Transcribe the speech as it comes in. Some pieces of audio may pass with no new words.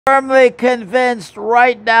Firmly convinced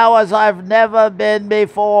right now as I've never been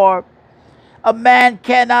before. A man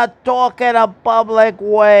cannot talk in a public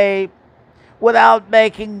way without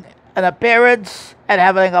making an appearance and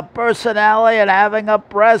having a personality and having a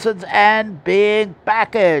presence and being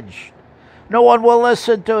packaged. No one will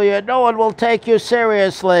listen to you. No one will take you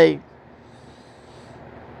seriously.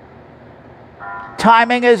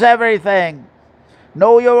 Timing is everything.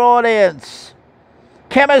 Know your audience.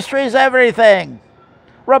 Chemistry is everything.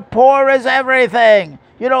 Rapport is everything.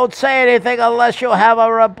 You don't say anything unless you have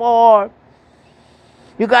a rapport.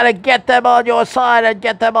 You got to get them on your side and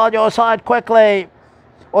get them on your side quickly,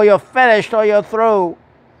 or you're finished or you're through.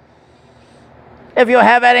 If you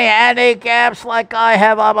have any handicaps like I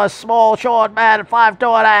have, I'm a small, short man,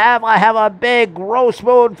 5'2.5". I have a big, gross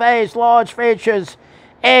moon face, large features,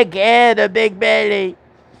 egghead, a big belly.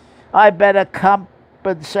 I better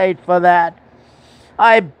compensate for that.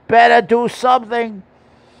 I better do something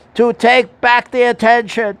to take back the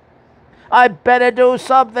attention. I better do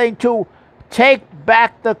something to take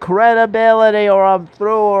back the credibility, or I'm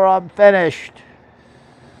through or I'm finished.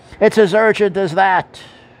 It's as urgent as that.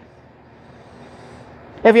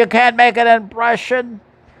 If you can't make an impression,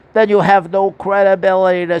 then you have no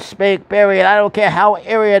credibility to speak, period. I don't care how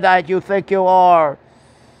erudite you think you are.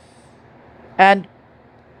 And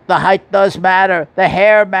the height does matter. The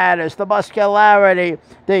hair matters. The muscularity.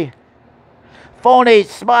 The phony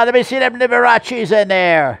smile. Let me see them Liberace's in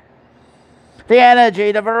there. The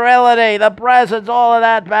energy, the virility, the presence, all of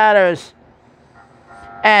that matters.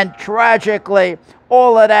 And tragically,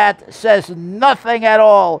 all of that says nothing at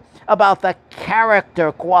all about the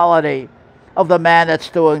character quality of the man that's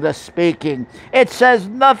doing the speaking. It says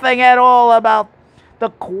nothing at all about the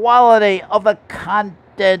quality of the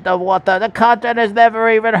content of what the content is never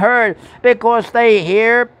even heard, because they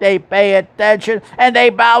hear, they pay attention, and they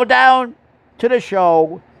bow down to the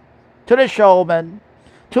show, to the showman,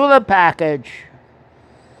 to the package.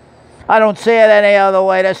 I don't see it any other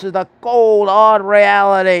way. This is the cold, hard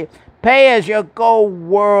reality. Pay as you go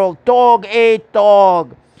world. Dog eat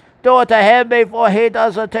dog. Do it to him before he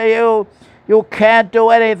does it to you. You can't do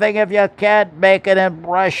anything if you can't make an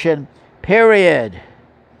impression. Period.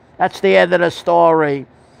 That's the end of the story.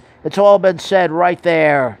 It's all been said right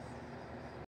there.